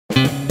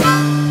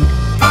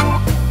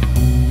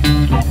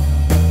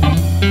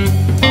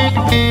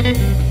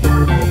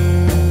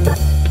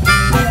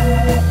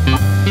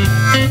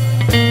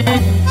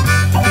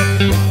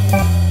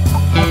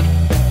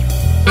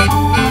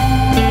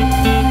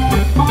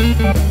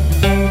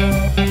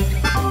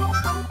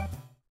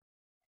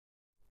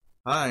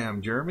Hi,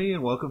 I'm Jeremy,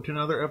 and welcome to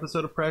another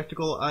episode of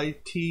Practical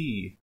IT.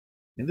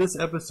 In this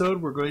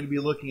episode, we're going to be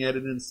looking at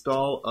an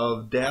install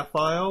of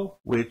Daphile,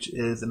 which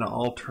is an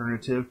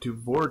alternative to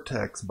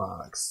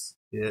VortexBox.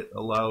 It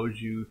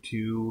allows you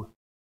to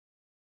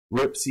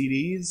rip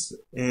CDs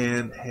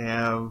and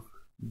have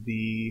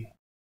the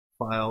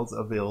files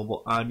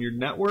available on your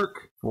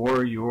network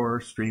for your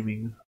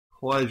streaming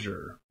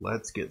pleasure.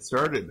 Let's get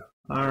started.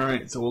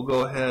 Alright, so we'll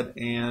go ahead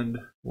and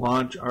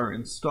launch our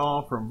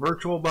install from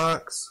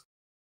VirtualBox.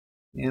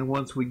 And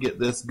once we get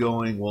this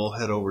going, we'll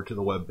head over to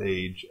the web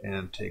page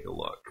and take a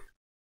look.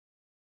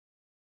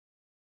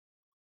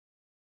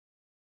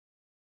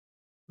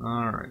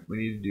 Alright, we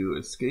need to do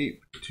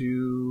escape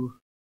to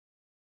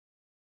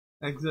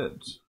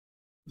exit.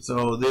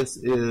 So this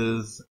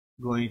is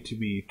going to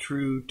be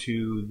true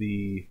to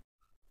the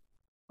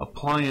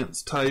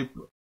appliance type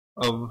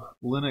of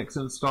Linux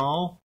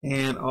install,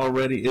 and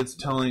already it's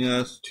telling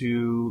us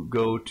to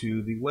go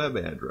to the web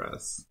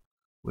address,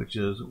 which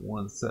is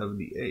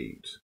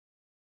 178.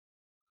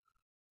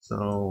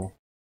 So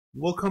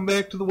we'll come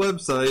back to the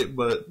website,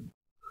 but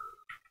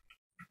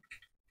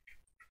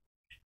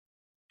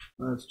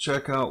let's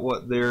check out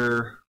what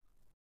they're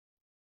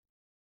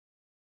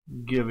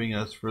giving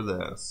us for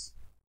this.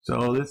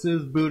 So this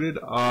is booted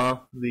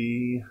off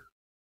the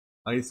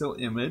ISO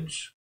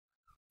image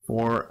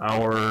for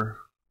our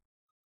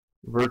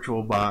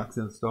VirtualBox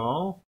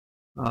install.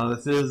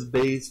 This is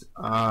based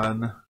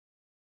on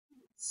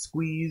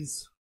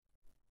Squeeze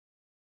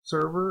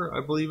server, I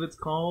believe it's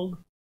called.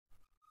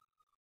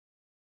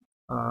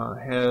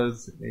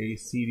 Has a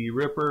CD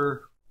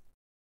ripper.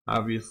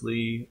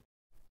 Obviously,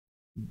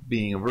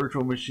 being a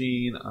virtual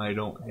machine, I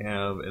don't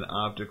have an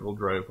optical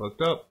drive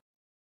hooked up.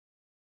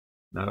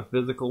 Not a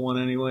physical one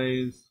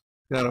anyways.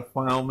 Got a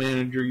file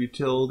manager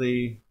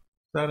utility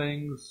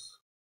settings.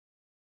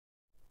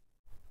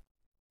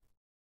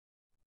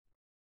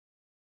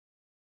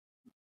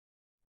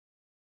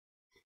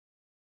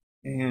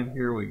 And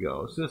here we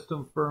go.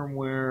 System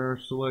firmware,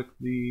 select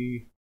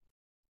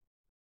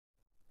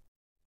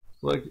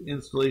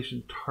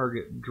installation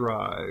target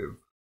drive.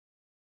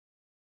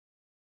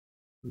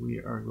 We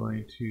are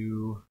going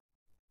to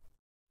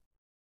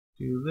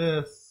do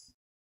this.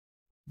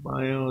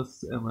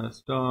 BIOS,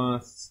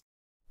 MS-DOS,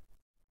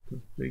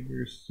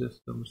 configure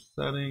system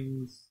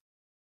settings.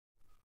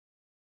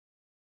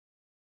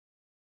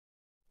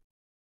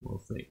 We'll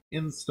say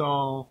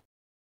install.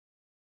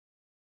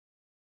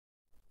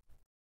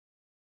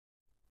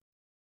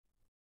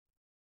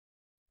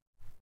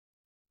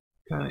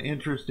 Kind of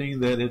interesting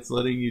that it's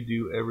letting you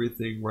do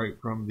everything right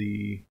from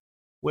the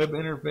web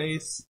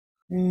interface.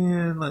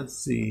 And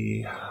let's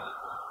see.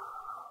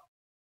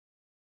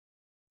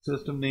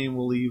 System name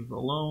we'll leave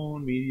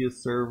alone. Media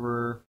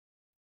server.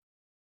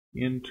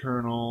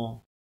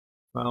 Internal.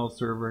 File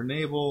server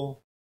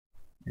enable.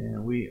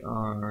 And we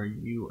are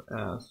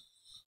US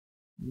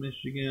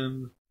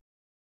Michigan.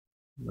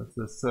 Let's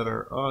just set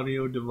our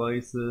audio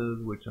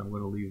devices, which I'm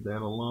going to leave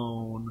that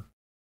alone.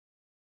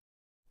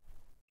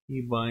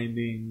 Key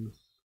bindings,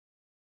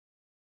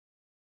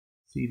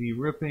 CD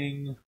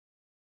ripping,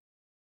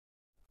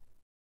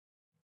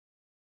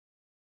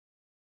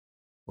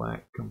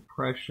 FLAC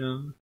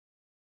compression,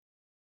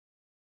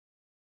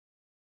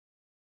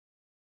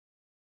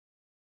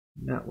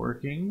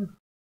 networking,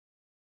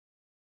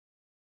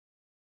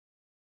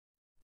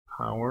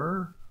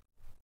 power,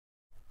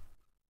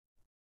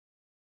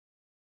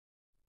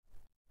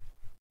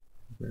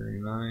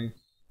 very nice,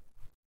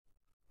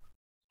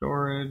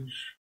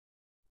 storage.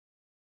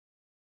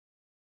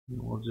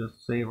 We'll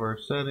just save our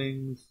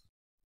settings.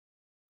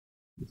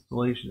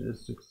 Installation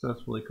is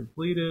successfully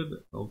completed.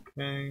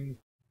 Okay.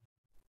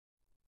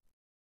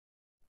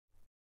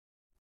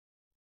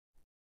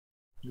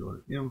 Go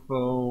to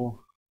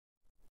info.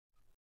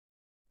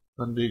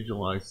 Sunday,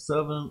 July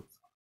 7th.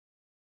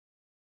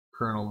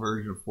 Kernel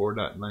version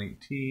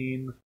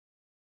 4.19.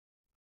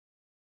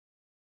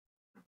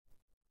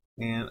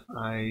 And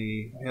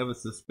I have a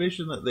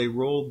suspicion that they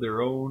rolled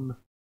their own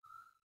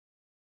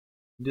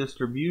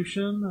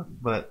distribution,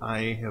 but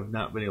I have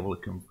not been able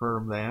to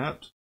confirm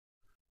that.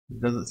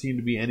 There doesn't seem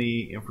to be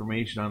any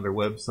information on their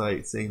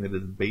website saying that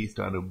it's based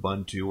on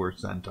Ubuntu or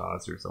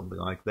CentOS or something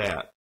like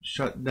that.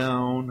 Shut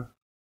down.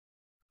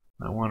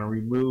 I want to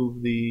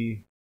remove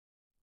the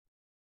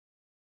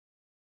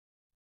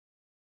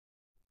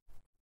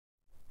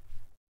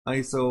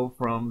ISO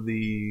from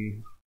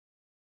the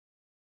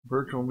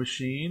virtual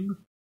machine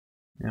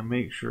and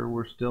make sure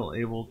we're still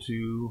able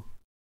to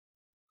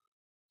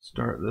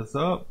start this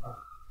up.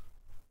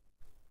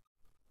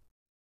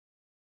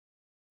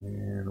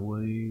 And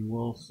we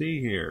will see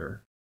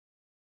here.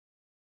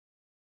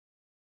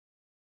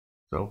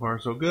 So far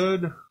so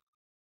good.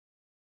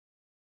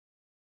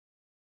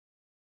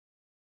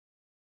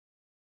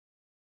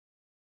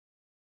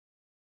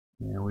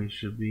 And we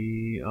should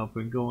be up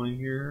and going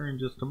here in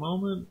just a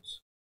moment.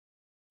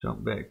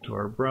 Jump back to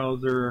our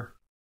browser.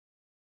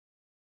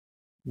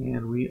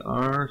 And we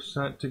are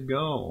set to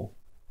go.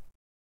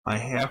 I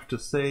have to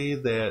say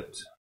that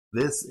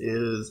This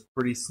is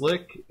pretty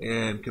slick,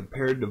 and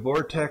compared to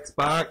Vortex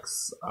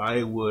Box,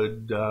 I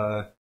would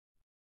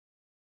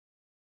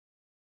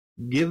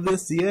give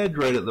this the edge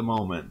right at the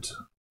moment,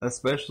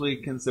 especially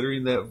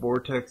considering that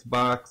Vortex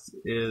Box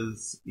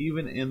is,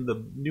 even in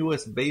the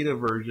newest beta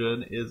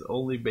version, is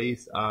only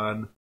based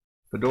on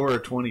Fedora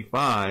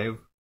 25,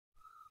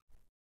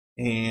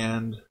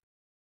 and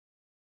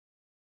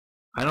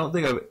I don't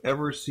think I've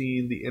ever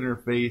seen the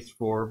interface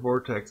for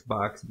Vortex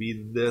Box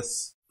be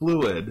this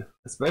fluid,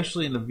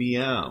 especially in a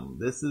VM.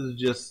 This is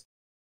just,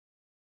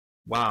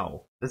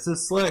 wow, this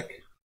is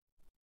slick.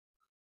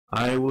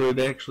 I would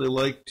actually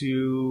like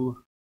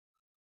to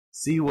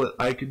see what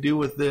I could do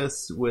with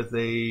this with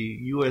a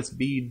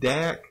USB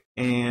DAC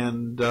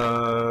and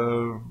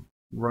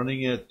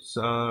running it,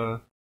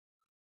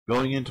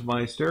 going into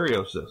my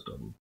stereo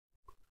system.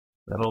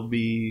 That'll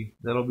be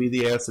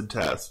the acid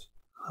test.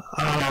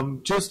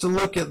 Just to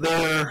look at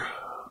their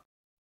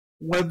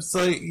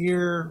website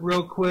here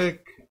real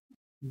quick.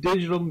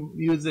 Digital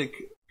music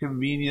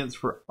convenience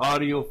for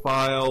audio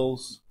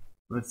files.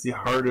 That's the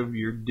heart of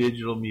your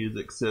digital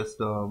music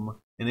system.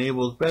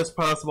 Enables best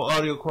possible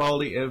audio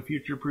quality and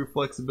future-proof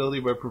flexibility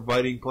by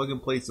providing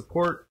plug-and-play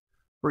support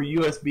for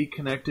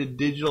USB-connected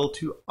digital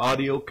to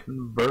audio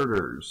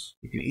converters.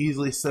 You can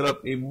easily set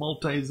up a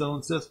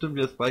multi-zone system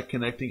just by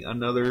connecting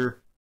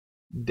another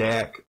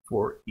DAC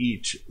for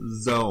each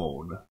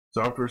zone.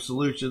 Software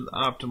solutions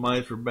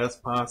optimized for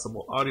best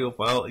possible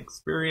audiophile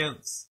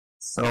experience.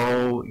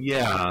 So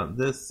yeah,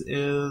 this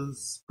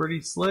is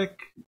pretty slick,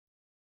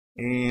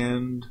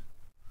 and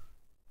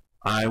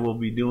I will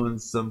be doing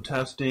some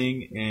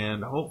testing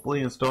and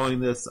hopefully installing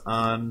this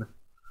on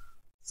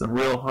some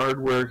real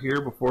hardware here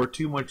before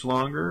too much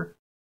longer,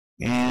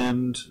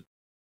 and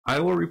I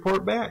will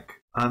report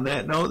back. On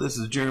that note, this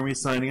is Jeremy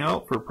signing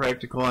out for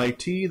Practical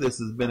IT. This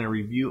has been a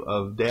review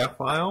of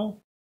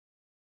Daphile,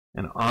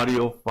 an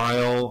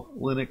audiophile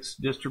Linux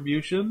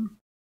distribution.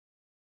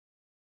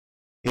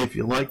 If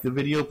you like the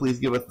video, please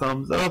give a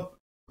thumbs up.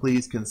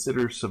 Please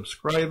consider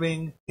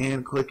subscribing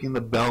and clicking the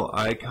bell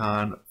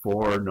icon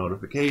for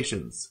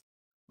notifications.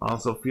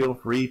 Also, feel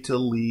free to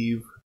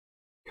leave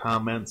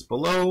comments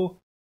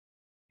below,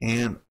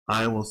 and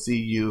I will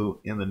see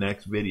you in the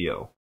next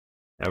video.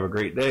 Have a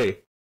great day.